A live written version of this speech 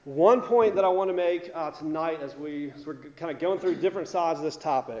One point that I want to make tonight as we're kind of going through different sides of this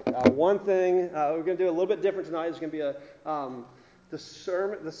topic. One thing we're going to do a little bit different tonight is going to be the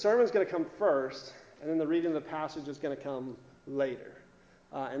sermon. The sermon is going to come first, and then the reading of the passage is going to come later.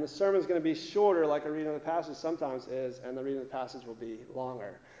 And the sermon is going to be shorter, like a reading of the passage sometimes is, and the reading of the passage will be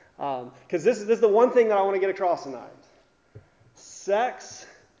longer. Because this is the one thing that I want to get across tonight. Sex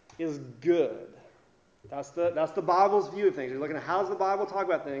is good. That's the Bible's view of things. You're looking at how does the Bible talk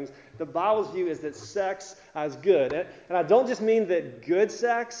about things. The Bible's view is that sex is good. And I don't just mean that good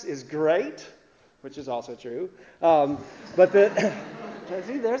sex is great, which is also true, but that,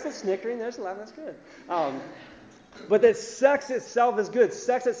 see, there's the snickering, there's the laughing, that's good. But that sex itself is good.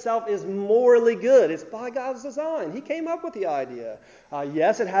 Sex itself is morally good. It's by God's design. He came up with the idea.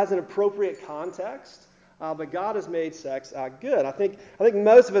 Yes, it has an appropriate context. But God has made sex good. I think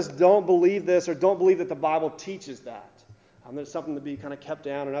most of us don't believe this or don't believe that the Bible teaches that. There's something to be kind of kept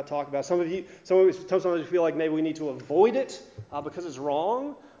down or not talked about. Some of you feel like maybe we need to avoid it because it's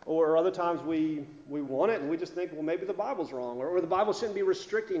wrong, or other times we want it and we just think, well, maybe the Bible's wrong, or the Bible shouldn't be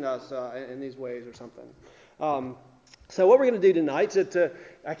restricting us in these ways or something. So what we're going to do tonight,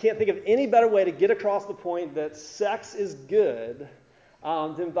 I can't think of any better way to get across the point that sex is good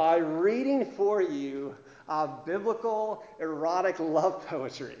than by reading for you biblical erotic love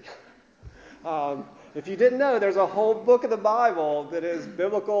poetry. If you didn't know, there's a whole book of the Bible that is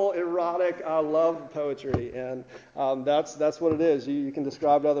biblical erotic love poetry, and that's what it is. You can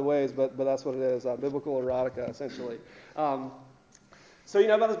describe it other ways, but that's what it is, biblical erotica, essentially. So you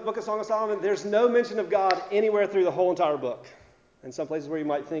know about this book of Song of Solomon? There's no mention of God anywhere through the whole entire book. In some places where you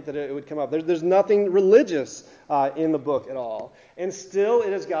might think that it would come up. There's nothing religious in the book at all. And still,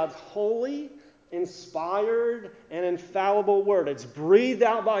 it is God's holy, inspired, and infallible word. It's breathed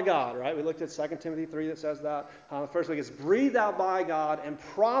out by God, right? We looked at 2 Timothy 3 that says that. The first week, it's breathed out by God and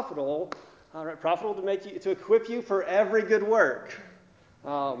profitable to equip you for every good work.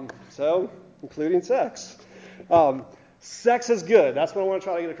 So, including sex. Sex is good. That's what I want to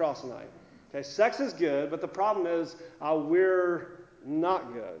try to get across tonight. Okay, sex is good, but the problem is we're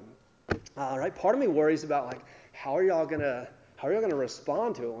not good. Right? Part of me worries about how are y'all gonna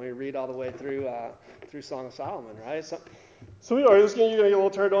respond to it when we read all the way through Song of Solomon, right? Some of you are you're gonna get a little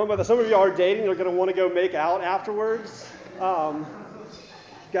turned on by that. Some of you are dating, you're gonna want to go make out afterwards. Gotta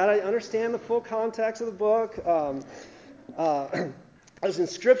understand the full context of the book. As in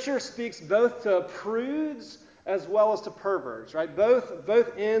Scripture speaks both to prudes as well as to perverts, right?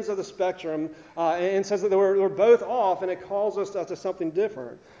 Both ends of the spectrum, and says that we're both off, and it calls us to something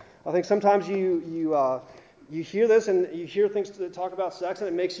different. I think sometimes you hear this and you hear things that talk about sex, and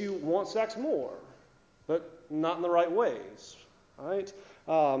it makes you want sex more, but not in the right ways, right?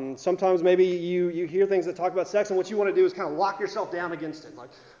 Sometimes maybe you hear things that talk about sex, and what you want to do is kind of lock yourself down against it.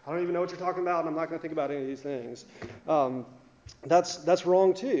 Like, I don't even know what you're talking about, and I'm not going to think about any of these things. That's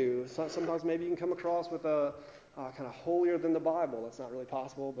wrong too. Sometimes maybe you can come across with a kind of holier than the Bible. That's not really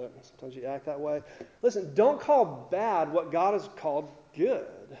possible, but sometimes you act that way. Listen, don't call bad what God has called good.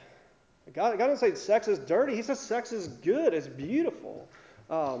 God doesn't say sex is dirty. He says sex is good. It's beautiful.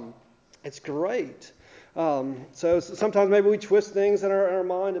 It's great. So sometimes maybe we twist things in our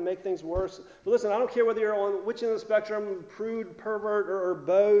mind and make things worse. But listen, I don't care whether you're on which end of the spectrum, prude, pervert, or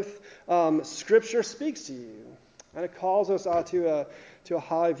both. Scripture speaks to you. And it calls us to a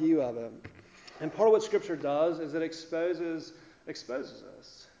high view of it. And part of what Scripture does is it exposes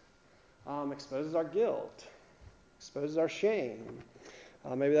us. Exposes our guilt. Exposes our shame.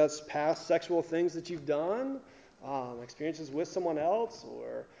 Maybe that's past sexual things that you've done, experiences with someone else,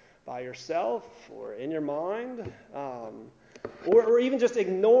 or by yourself, or in your mind, or even just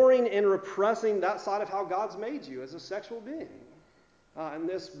ignoring and repressing that side of how God's made you as a sexual being. And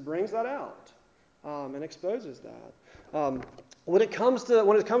this brings that out. And exposes that. When it comes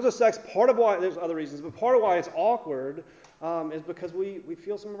to sex, part of why there's other reasons, but part of why it's awkward is because we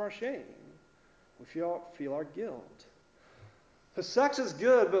feel some of our shame. We feel our guilt. Because sex is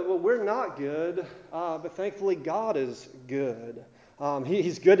good, but we're not good. But thankfully, God is good.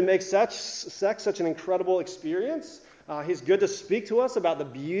 He's good to make sex such an incredible experience. He's good to speak to us about the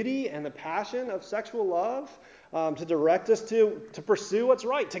beauty and the passion of sexual love, to direct us to pursue what's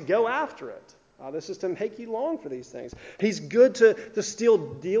right, to go after it. This is to make you long for these things. He's good to still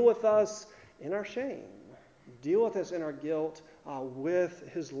deal with us in our shame, deal with us in our guilt with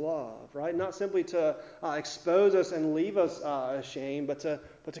His love, right? Not simply to expose us and leave us ashamed, but to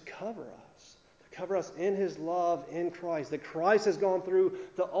cover us in His love in Christ. That Christ has gone through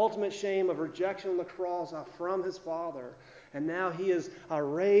the ultimate shame of rejection on the cross from His Father, And now he is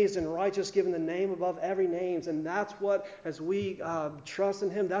raised and righteous, given the name above every name. And that's what, as we trust in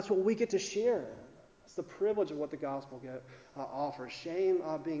him, that's what we get to share in. It's the privilege of what the gospel offers. Shame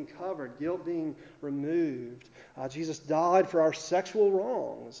being covered, guilt being removed. Jesus died for our sexual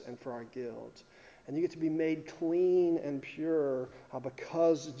wrongs and for our guilt. And you get to be made clean and pure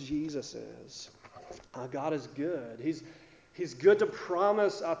because Jesus is. God is good. He's good to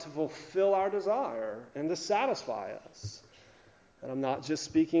promise to fulfill our desire and to satisfy us. And I'm not just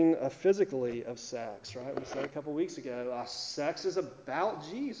speaking physically of sex, right? We said a couple weeks ago, sex is about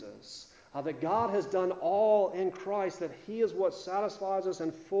Jesus. That God has done all in Christ, that he is what satisfies us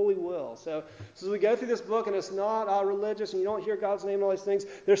and fully will. So as we go through this book, and it's not religious, and you don't hear God's name and all these things,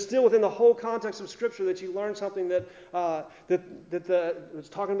 there's still within the whole context of Scripture that you learn something that it's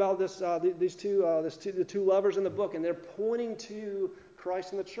talking about the two lovers in the book, and they're pointing to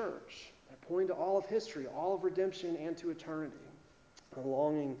Christ and the church. They're pointing to all of history, all of redemption, and to eternity. The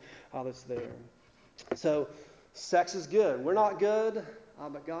longing that's there. So sex is good. We're not good.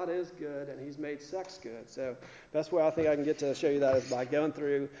 But God is good, and he's made sex good. So best way I think I can get to show you that is by going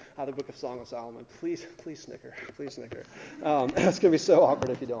through the book of Song of Solomon. Please snicker. Please snicker. It's going to be so awkward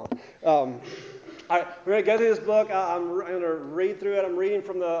if you don't. All right, we're going to go through this book. I'm going to read through it. I'm reading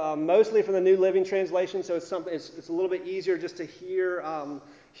from mostly from the New Living Translation, so it's a little bit easier just to hear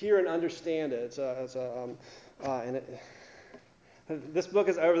and understand it. This book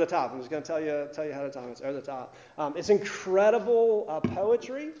is over the top. I'm just going to tell you ahead of time. It's over the top. It's incredible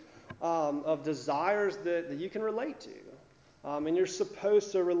poetry of desires that you can relate to, and you're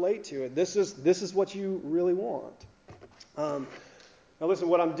supposed to relate to it. This is what you really want. Now, listen.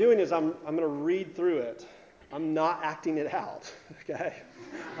 What I'm doing is I'm going to read through it. I'm not acting it out. Okay.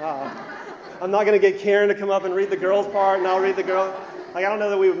 I'm not going to get Karen to come up and read the girls' part, and I'll read the girl. I don't know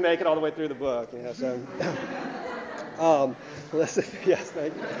that we would make it all the way through the book. So. Listen, yes,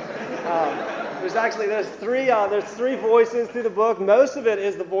 thank you. There's three voices through the book. Most of it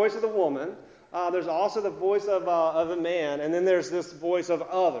is the voice of the woman. There's also the voice of a man, and then there's this voice of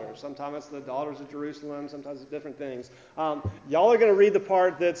others. Sometimes it's the daughters of Jerusalem. Sometimes it's different things. Y'all are going to read the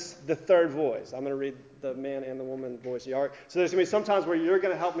part that's the third voice. I'm going to read the man and the woman voice. So there's going to be some times where you're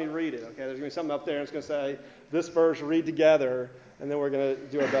going to help me read it. Okay, there's going to be something up there, and it's going to say this verse, read together, and then we're going to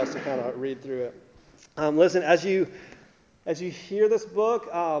do our best to kind of read through it. Listen, as you hear this book,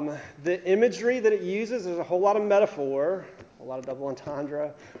 the imagery that it uses, there's a whole lot of metaphor, a lot of double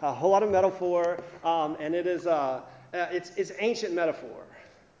entendre, a whole lot of metaphor, and it is it's ancient metaphor.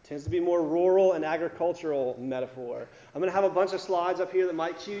 It tends to be more rural and agricultural metaphor. I'm going to have a bunch of slides up here that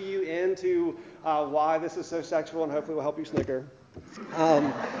might cue you into why this is so sexual, and hopefully will help you snicker.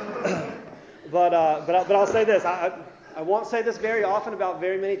 But I'll say this. I won't say this very often about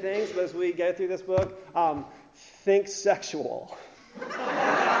very many things, but as we go through this book, think sexual.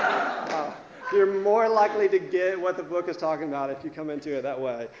 You're more likely to get what the book is talking about if you come into it that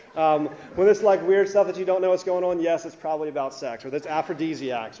way. When it's like weird stuff that you don't know what's going on, yes, it's probably about sex, or that's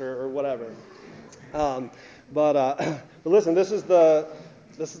aphrodisiacs, or whatever. But listen, this is the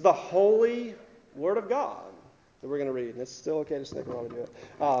holy Word of God that we're going to read, and it's still okay to snicker while we do it.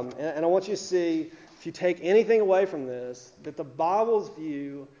 And I want you to see, if you take anything away from this, that the Bible's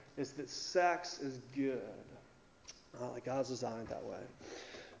view is that sex is good. God's designed that way.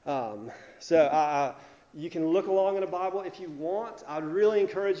 So you can look along in the Bible if you want. I'd really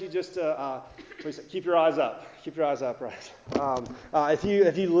encourage you just to keep your eyes up. Keep your eyes up, right?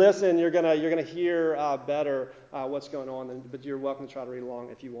 If you listen, you're gonna hear better what's going on. But you're welcome to try to read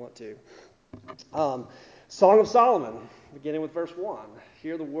along if you want to. Song of Solomon, beginning with verse 1.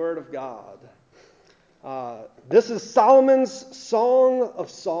 Hear the word of God. This is Solomon's Song of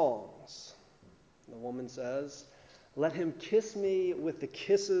Songs. The woman says, "Let him kiss me with the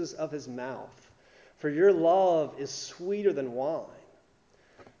kisses of his mouth, for your love is sweeter than wine.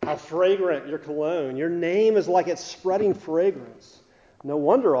 How fragrant your cologne! Your name is like its spreading fragrance. No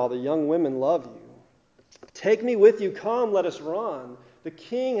wonder all the young women love you. Take me with you, come, let us run. The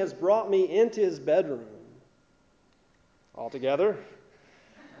king has brought me into his bedroom." All together.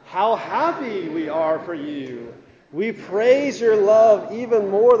 "How happy we are for you! We praise your love even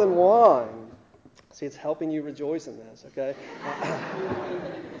more than wine." See, it's helping you rejoice in this, okay?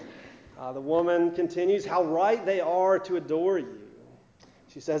 The woman continues, "How right they are to adore you."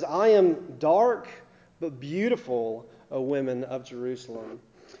 She says, "I am dark but beautiful, O women of Jerusalem.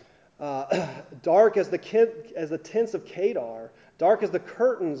 Dark as the tents of Kedar, dark as the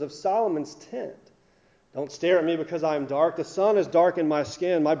curtains of Solomon's tent. Don't stare at me because I am dark. The sun has darkened my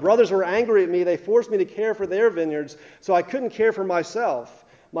skin. My brothers were angry at me. They forced me to care for their vineyards, so I couldn't care for myself,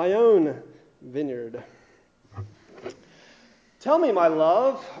 my own vineyard." Tell me, my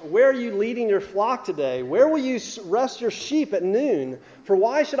love, where are you leading your flock today? Where will you rest your sheep at noon? For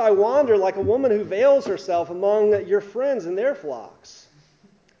why should I wander like a woman who veils herself among your friends and their flocks?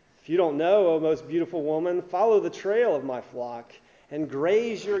 If you don't know, O most beautiful woman, follow the trail of my flock and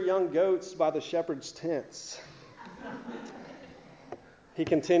graze your young goats by the shepherd's tents. He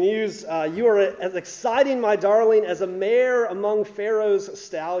continues, you are as exciting, my darling, as a mare among Pharaoh's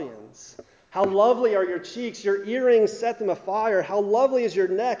stallions. How lovely are your cheeks, your earrings set them afire. How lovely is your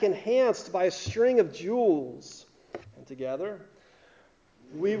neck, enhanced by a string of jewels. And together,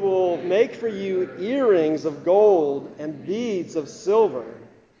 we will make for you earrings of gold and beads of silver.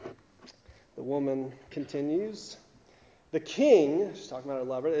 The woman continues, the king, she's talking about her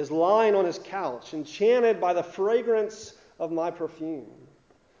lover, is lying on his couch, enchanted by the fragrance of my perfume.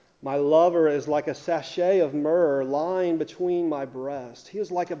 My lover is like a sachet of myrrh lying between my breast. He is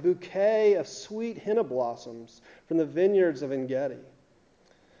like a bouquet of sweet henna blossoms from the vineyards of En-gedi.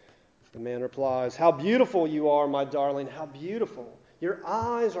 The man replies, how beautiful you are, my darling, how beautiful. Your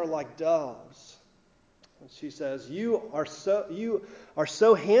eyes are like doves. And she says, you are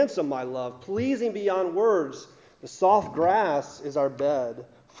so handsome, my love, pleasing beyond words. The soft grass is our bed.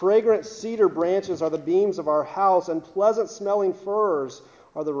 Fragrant cedar branches are the beams of our house, and pleasant-smelling firs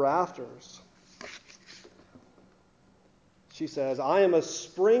are the rafters. She says, I am a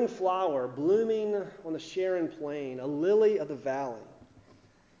spring flower blooming on the Sharon plain, a lily of the valley.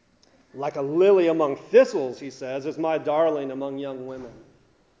 Like a lily among thistles, he says, is my darling among young women.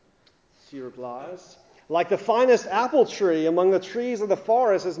 She replies, like the finest apple tree among the trees of the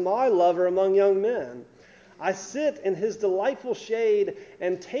forest is my lover among young men. I sit in his delightful shade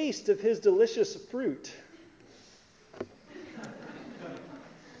and taste of his delicious fruit.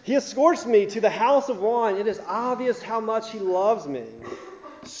 He escorts me to the house of wine. It is obvious how much he loves me.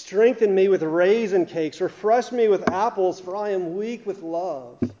 Strengthen me with raisin cakes. Refresh me with apples, for I am weak with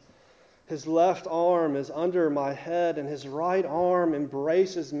love. His left arm is under my head, and his right arm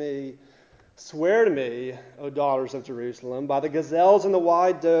embraces me. Swear to me, O daughters of Jerusalem, by the gazelles and the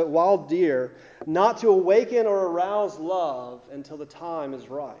wild deer, not to awaken or arouse love until the time is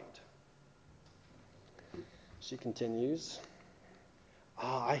right. She continues,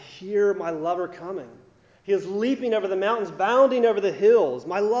 I hear my lover coming. He is leaping over the mountains, bounding over the hills.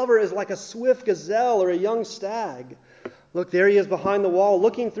 My lover is like a swift gazelle or a young stag. Look, there he is behind the wall,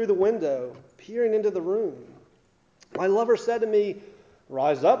 looking through the window, peering into the room. My lover said to me,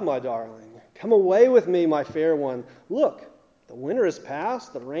 rise up, my darling. Come away with me, my fair one. Look, the winter is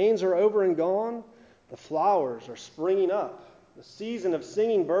past, the rains are over and gone. The flowers are springing up. The season of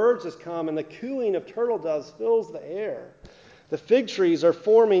singing birds has come, and the cooing of turtle doves fills the air. The fig trees are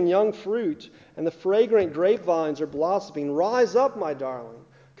forming young fruit, and the fragrant grapevines are blossoming. Rise up, my darling.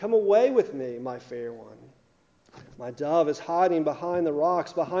 Come away with me, my fair one. My dove is hiding behind the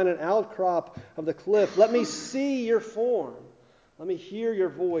rocks, behind an outcrop of the cliff. Let me see your form. Let me hear your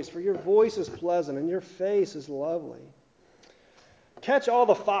voice, for your voice is pleasant, and your face is lovely. Catch all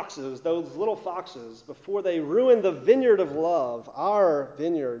the foxes, those little foxes, before they ruin the vineyard of love, our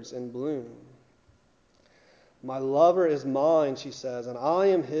vineyards in bloom. My lover is mine, she says, and I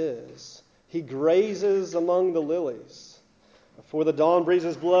am his. He grazes among the lilies. Before the dawn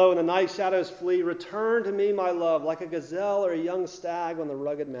breezes blow and the night shadows flee, return to me, my love, like a gazelle or a young stag on the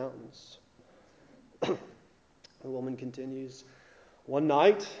rugged mountains. The woman continues, one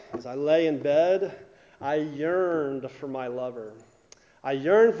night, as I lay in bed, I yearned for my lover. I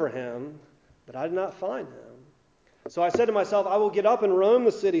yearned for him, but I did not find him. So I said to myself, I will get up and roam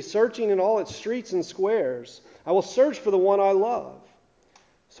the city, searching in all its streets and squares. I will search for the one I love.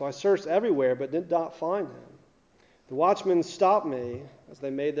 So I searched everywhere, but did not find him. The watchmen stopped me as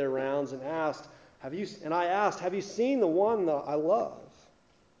they made their rounds and asked, have you seen the one that I love?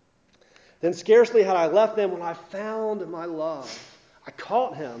 Then scarcely had I left them when I found my love. I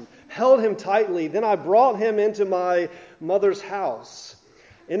caught him, held him tightly. Then I brought him into my mother's house,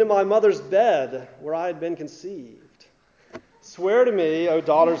 into my mother's bed where I had been conceived. Swear to me, O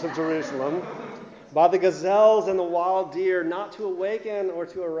daughters of Jerusalem, by the gazelles and the wild deer, not to awaken or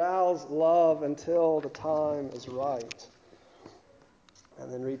to arouse love until the time is right.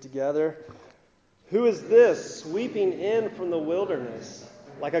 And then read together. Who is this sweeping in from the wilderness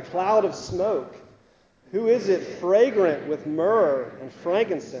like a cloud of smoke? Who is it fragrant with myrrh and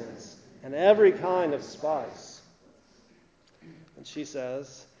frankincense and every kind of spice? And she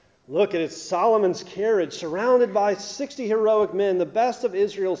says, look, it is Solomon's carriage, surrounded by 60 heroic men, the best of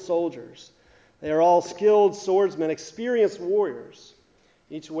Israel's soldiers. They are all skilled swordsmen, experienced warriors.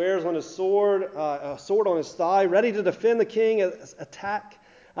 Each wears on his sword, a sword on his thigh, ready to defend the king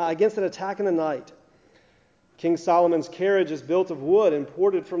against an attack in the night. King Solomon's carriage is built of wood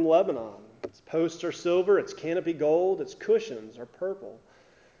imported from Lebanon. Its posts are silver, its canopy gold, its cushions are purple.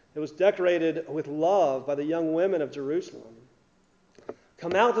 It was decorated with love by the young women of Jerusalem.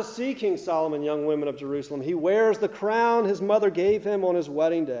 Come out to see King Solomon, young women of Jerusalem. He wears the crown his mother gave him on his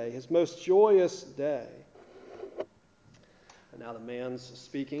wedding day, his most joyous day. And now the man's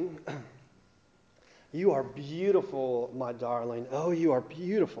speaking. You are beautiful, my darling. Oh, you are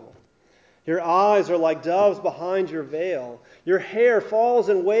beautiful. Your eyes are like doves behind your veil. Your hair falls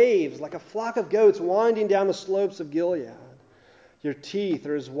in waves like a flock of goats winding down the slopes of Gilead. Your teeth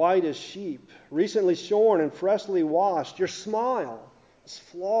are as white as sheep, recently shorn and freshly washed. Your smile is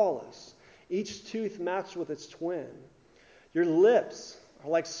flawless, each tooth matched with its twin. Your lips are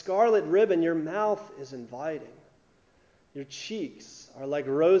like scarlet ribbon. Your mouth is inviting. Your cheeks are like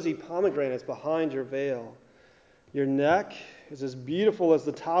rosy pomegranates behind your veil. Your neck is as beautiful as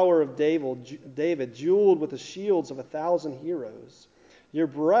the Tower of David, jeweled with the shields of 1,000 heroes. Your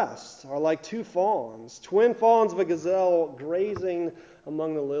breasts are like two fawns, twin fawns of a gazelle grazing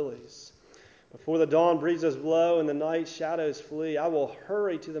among the lilies. Before the dawn breezes blow and the night shadows flee, I will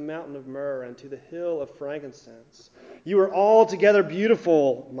hurry to the mountain of myrrh and to the hill of frankincense. You are altogether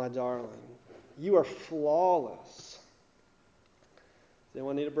beautiful, my darling. You are flawless. Does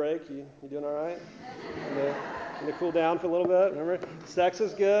anyone need a break? You doing all right? Need to cool down for a little bit? Remember, sex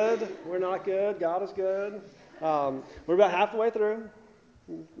is good. We're not good. God is good. We're about halfway through.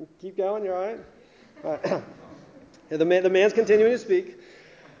 Keep going. You're all right? The man's continuing to speak.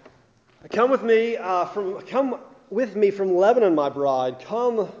 Come with me from Lebanon, my bride.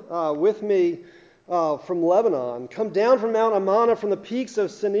 Come with me from Lebanon. Come down from Mount Amana, from the peaks of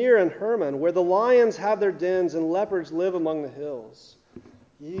Senir and Hermon, where the lions have their dens and leopards live among the hills.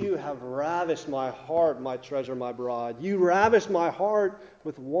 You have ravished my heart, my treasure, my bride. You ravished my heart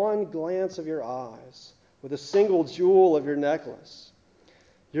with one glance of your eyes, with a single jewel of your necklace.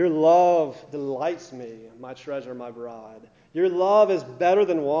 Your love delights me, my treasure, my bride. Your love is better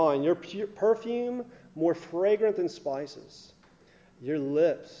than wine, your perfume more fragrant than spices. Your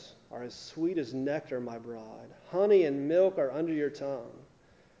lips are as sweet as nectar, my bride. Honey and milk are under your tongue.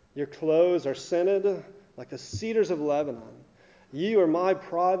 Your clothes are scented like the cedars of Lebanon. You are my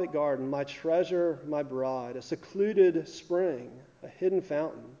private garden, my treasure, my bride, a secluded spring, a hidden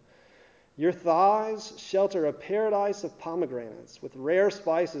fountain. Your thighs shelter a paradise of pomegranates with rare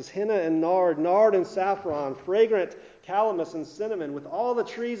spices, henna and nard and saffron, fragrant calamus and cinnamon, with all the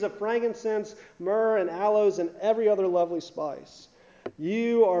trees of frankincense, myrrh and aloes, and every other lovely spice.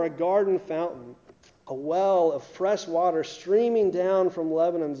 You are a garden fountain, a well of fresh water streaming down from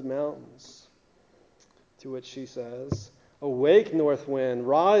Lebanon's mountains. To which she says, awake, north wind,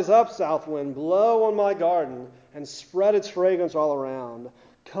 rise up, south wind, blow on my garden and spread its fragrance all around.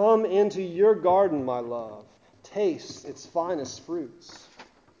 Come into your garden, my love. Taste its finest fruits.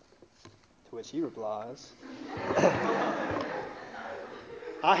 To which he replies,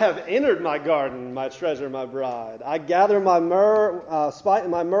 I have entered my garden, my treasure, my bride. I gather my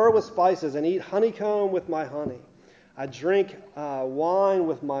myrrh with spices and eat honeycomb with my honey. I drink wine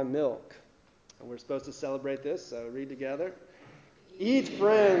with my milk. And we're supposed to celebrate this, so read together. Eat,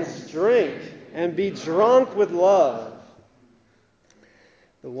 friends, drink, and be drunk with love.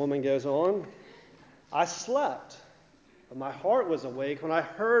 The woman goes on, I slept, but my heart was awake when I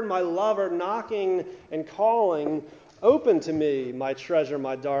heard my lover knocking and calling, open to me, my treasure,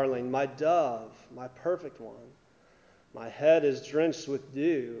 my darling, my dove, my perfect one. My head is drenched with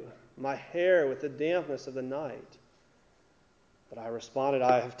dew, my hair with the dampness of the night. But I responded,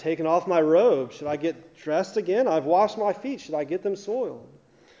 I have taken off my robe. Should I get dressed again? I've washed my feet. Should I get them soiled?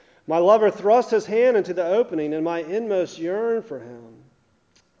 My lover thrust his hand into the opening, and my inmost yearned for him.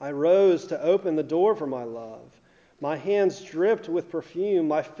 I rose to open the door for my love. My hands dripped with perfume,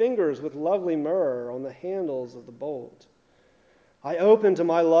 my fingers with lovely myrrh on the handles of the bolt. I opened to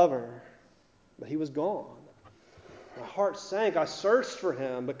my lover, but he was gone. My heart sank. I searched for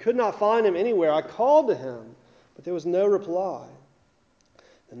him, but could not find him anywhere. I called to him, but there was no reply.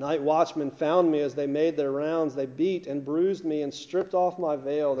 The night watchmen found me as they made their rounds. They beat and bruised me and stripped off my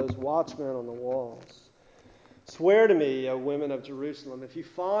veil, those watchmen on the walls. Swear to me, O women of Jerusalem, if you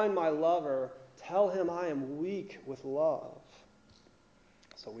find my lover, tell him I am weak with love.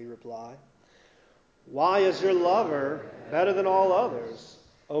 So we reply, why is your lover better than all others,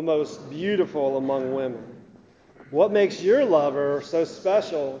 O most beautiful among women? What makes your lover so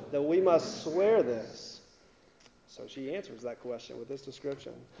special that we must swear this? So she answers that question with this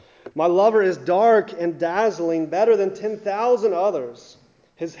description. My lover is dark and dazzling, better than 10,000 others.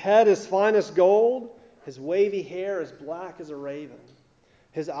 His head is fine as gold. His wavy hair is black as a raven.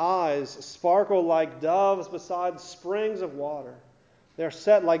 His eyes sparkle like doves beside springs of water. They are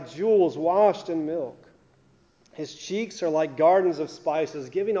set like jewels washed in milk. His cheeks are like gardens of spices,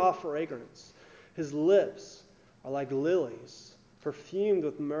 giving off fragrance. His lips are like lilies, perfumed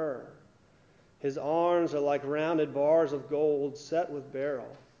with myrrh. His arms are like rounded bars of gold set with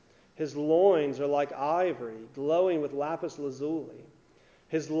beryl. His loins are like ivory, glowing with lapis lazuli.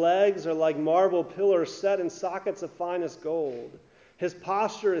 His legs are like marble pillars set in sockets of finest gold. His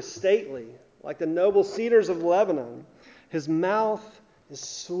posture is stately, like the noble cedars of Lebanon. His mouth is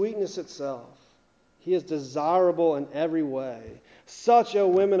sweetness itself. He is desirable in every way. Such, O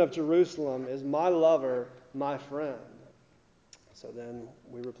women of Jerusalem, is my lover, my friend. So then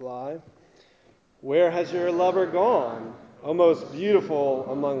we reply, where has your lover gone, O most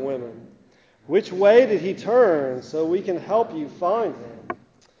beautiful among women? Which way did he turn so we can help you find him?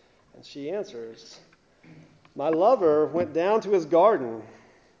 And she answers, my lover went down to his garden,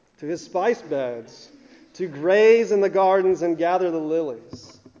 to his spice beds, to graze in the gardens and gather the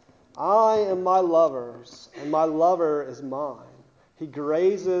lilies. I am my lover's, and my lover is mine. He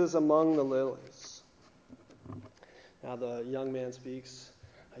grazes among the lilies. Now the young man speaks.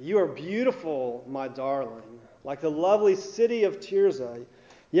 You are beautiful, my darling, like the lovely city of Tirzah.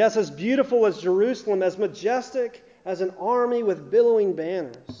 Yes, as beautiful as Jerusalem, as majestic as an army with billowing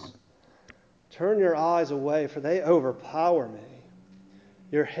banners. Turn your eyes away, for they overpower me.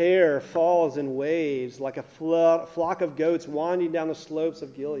 Your hair falls in waves like a flock of goats winding down the slopes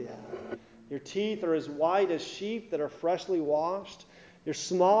of Gilead. Your teeth are as white as sheep that are freshly washed. Your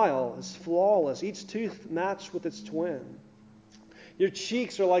smile is flawless, each tooth matched with its twin. Your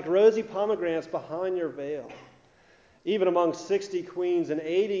cheeks are like rosy pomegranates behind your veil. Even among 60 queens and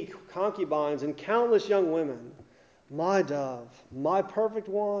 80 concubines and countless young women, my dove, my perfect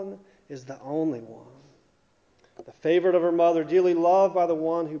one, is the only one. The favorite of her mother, dearly loved by the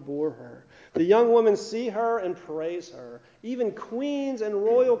one who bore her. The young women see her and praise her. Even queens and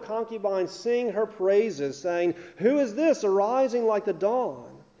royal concubines sing her praises, saying, who is this arising like the dawn,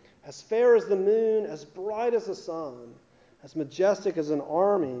 as fair as the moon, as bright as the sun, as majestic as an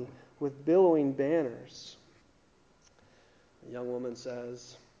army with billowing banners? The young woman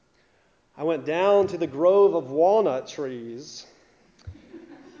says, I went down to the grove of walnut trees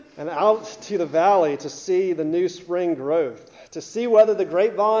and out to the valley to see the new spring growth, to see whether the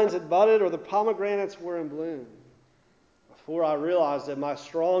grapevines had budded or the pomegranates were in bloom. Before I realized it, my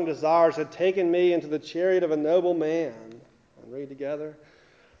strong desires had taken me into the chariot of a noble man. And read together.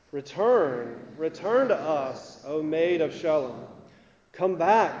 Return to us, O maid of Shalom. Come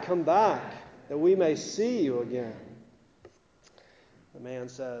back, that we may see you again. The man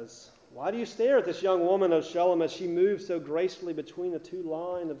says, why do you stare at this young woman of Shalom as she moves so gracefully between the two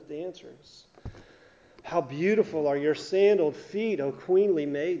lines of dancers? How beautiful are your sandaled feet, O queenly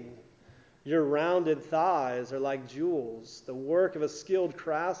maiden. Your rounded thighs are like jewels, the work of a skilled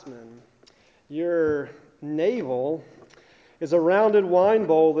craftsman. Your navel is a rounded wine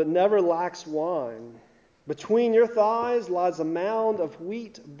bowl that never lacks wine. Between your thighs lies a mound of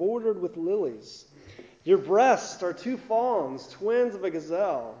wheat bordered with lilies. Your breasts are two fawns, twins of a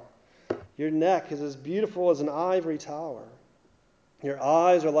gazelle. Your neck is as beautiful as an ivory tower. Your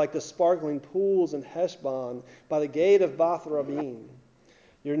eyes are like the sparkling pools in Heshbon by the gate of Bath Rabbim.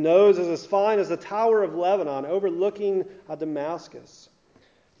 Your nose is as fine as the tower of Lebanon overlooking Damascus.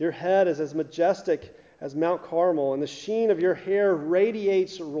 Your head is as majestic as Mount Carmel, and the sheen of your hair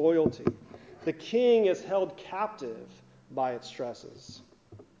radiates royalty. The king is held captive by its tresses.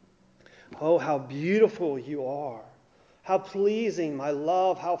 Oh, how beautiful you are. How pleasing, my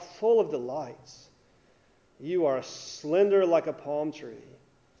love, how full of delights. You are slender like a palm tree,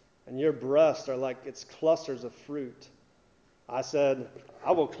 and your breasts are like its clusters of fruit. I said,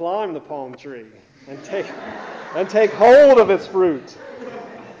 I will climb the palm tree and take hold of its fruit.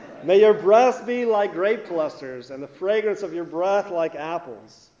 May your breasts be like grape clusters, and the fragrance of your breath like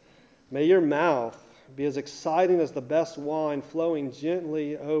apples. May your mouth be as exciting as the best wine flowing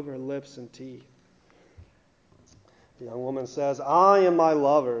gently over lips and teeth. The young woman says, I am my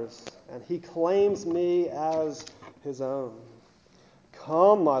lover's, and he claims me as his own.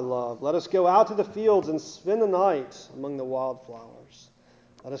 Come, my love, let us go out to the fields and spend the night among the wildflowers.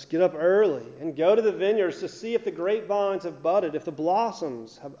 Let us get up early and go to the vineyards to see if the grapevines have budded, if the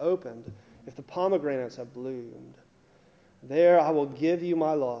blossoms have opened, if the pomegranates have bloomed. There I will give you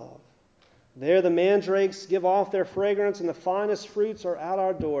my love. There the mandrakes give off their fragrance, and the finest fruits are at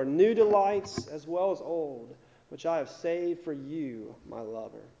our door, new delights as well as old, which I have saved for you, my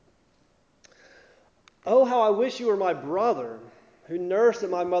lover. Oh, how I wish you were my brother, who nursed at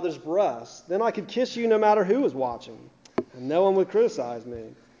my mother's breast. Then I could kiss you no matter who was watching. and no one would criticize me.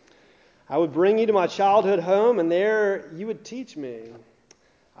 I would bring you to my childhood home, and there you would teach me.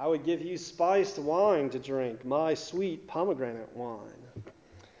 I would give you spiced wine to drink, my sweet pomegranate wine.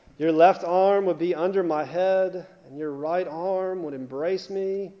 Your left arm would be under my head, and your right arm would embrace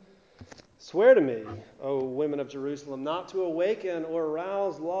me. Swear to me, O women of Jerusalem, not to awaken or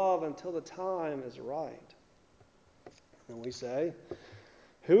arouse love until the time is right. And we say,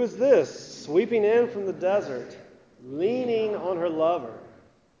 who is this sweeping in from the desert, leaning on her lover?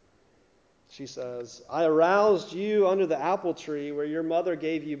 She says, I aroused you under the apple tree where your mother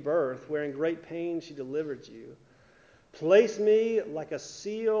gave you birth, where in great pain she delivered you. Place me like a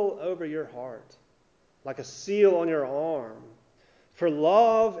seal over your heart, like a seal on your arm. For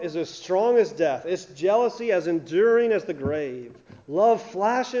love is as strong as death, its jealousy as enduring as the grave. Love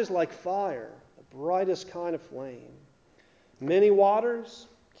flashes like fire, the brightest kind of flame. Many waters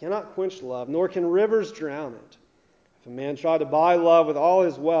cannot quench love, nor can rivers drown it. If a man tried to buy love with all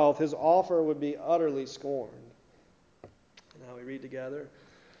his wealth, his offer would be utterly scorned. Now we read together.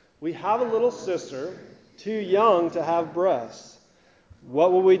 We have a little sister, too young to have breasts.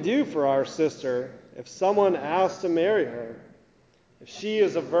 What will we do for our sister if someone asks to marry her? If she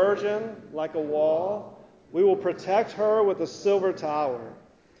is a virgin, like a wall, we will protect her with a silver tower.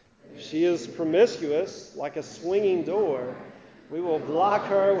 If she is promiscuous, like a swinging door, we will block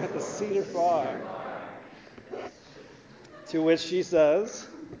her with a cedar fire. To which she says,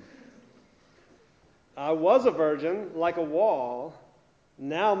 I was a virgin, like a wall.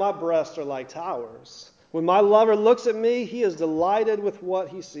 Now my breasts are like towers. When my lover looks at me, he is delighted with what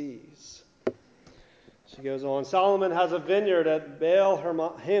he sees. She goes on, Solomon has a vineyard at Baal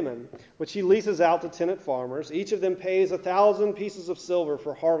Hamon, which he leases out to tenant farmers. Each of them pays 1,000 pieces of silver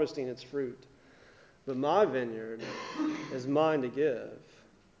for harvesting its fruit. But my vineyard is mine to give.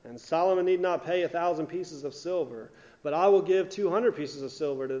 And Solomon need not pay 1,000 pieces of silver, but I will give 200 pieces of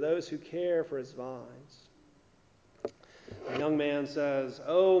silver to those who care for his vines. The young man says,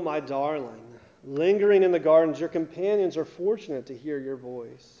 Oh, my darling, lingering in the gardens, your companions are fortunate to hear your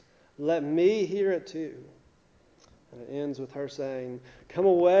voice. Let me hear it too. And it ends with her saying, Come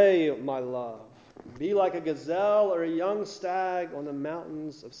away, my love. Be like a gazelle or a young stag on the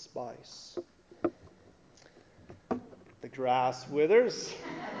mountains of spice. The grass withers,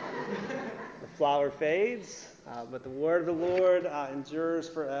 the flower fades, but the word of the Lord endures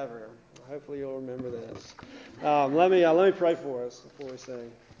forever. Hopefully you'll remember this. Let me pray for us before we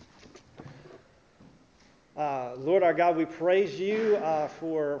sing. Lord our God, we praise you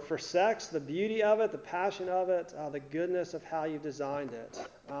for sex, the beauty of it, the passion of it, the goodness of how you've designed it.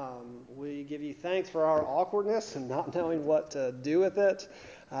 We give you thanks for our awkwardness and not knowing what to do with it,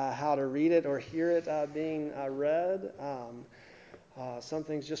 how to read it or hear it being read. Some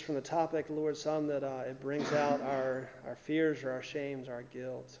things just from the topic, Lord, some that it brings out our fears or our shames, our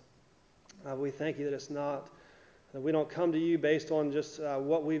guilt. We thank you that it's not, that we don't come to you based on just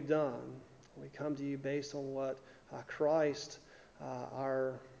what we've done. We come to you based on what Christ,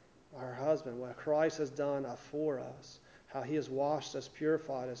 our husband, what Christ has done for us, how he has washed us,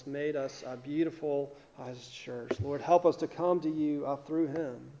 purified us, made us beautiful as a church. Lord, help us to come to you through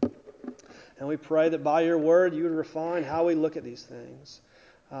him. And we pray that by your word you would refine how we look at these things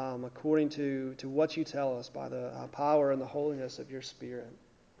according to what you tell us by the power and the holiness of your Spirit.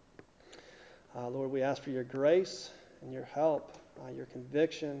 Lord, we ask for your grace and your help, your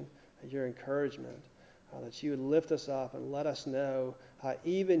conviction, your encouragement, that you would lift us up and let us know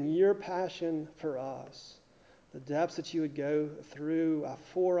even your passion for us, the depths that you would go through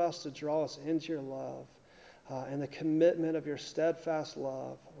for us to draw us into your love, and the commitment of your steadfast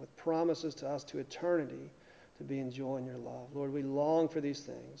love with promises to us to eternity to be enjoying your love. Lord, we long for these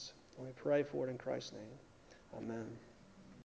things, and we pray for it in Christ's name. Amen.